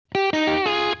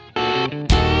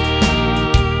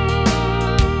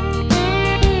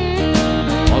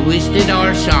Always did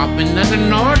our shopping at the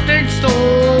northern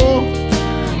store.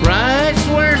 Prices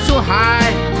were so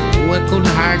high, we could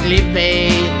hardly pay.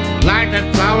 Like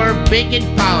that flour,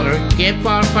 baking powder, kept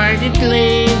our party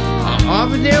clean.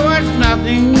 If there was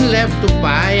nothing left to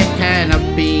buy a can of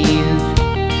beans.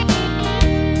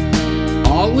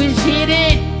 Always hit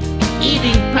it,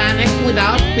 eating Bannock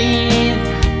without beans.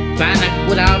 Bannock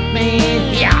without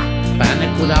beans, yeah,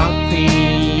 Bannock without beans.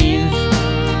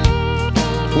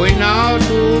 We're now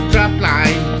to trap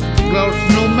line, close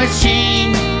no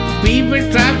machine.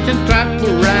 Beaver traps and trap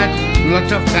for rat,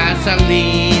 lots of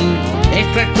gasoline.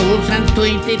 Extra tools and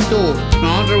 22,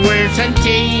 underwears and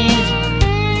chains.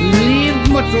 Leave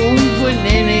much room for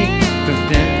any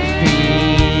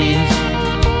piece.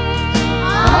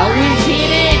 Always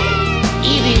hit it,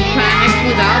 eating Bannock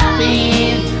without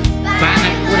beans.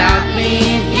 Bannock without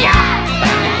beans, yeah,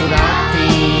 Bannock without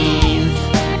beans.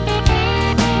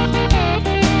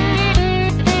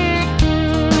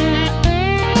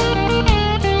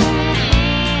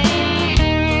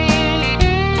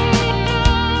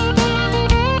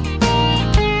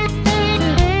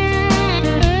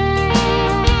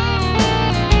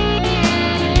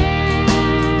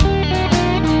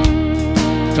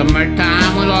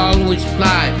 Summertime will always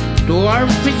fly to our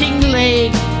fishing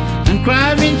lake and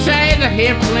crab inside a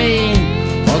airplane.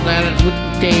 All that it would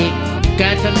take,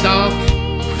 cats and dogs,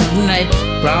 nets,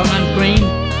 brown and green.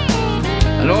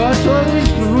 And also always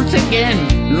roots again,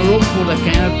 look for the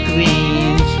kind of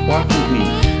green spotted meat.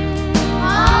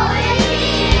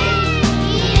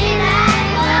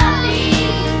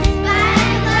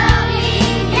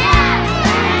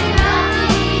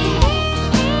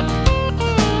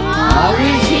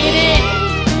 Always hit it,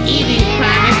 eating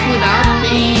Bannock without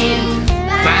beans.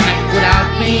 Bannock without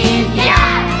beans, yeah,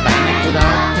 Bannock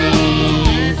without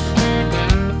beans.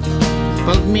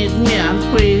 But meet me, I'm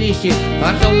crazy,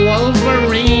 like a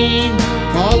wolverine.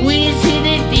 Always hit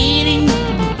it, eating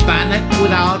Bannock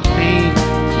without beans.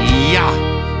 Yeah,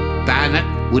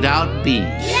 Bannock without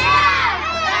beans.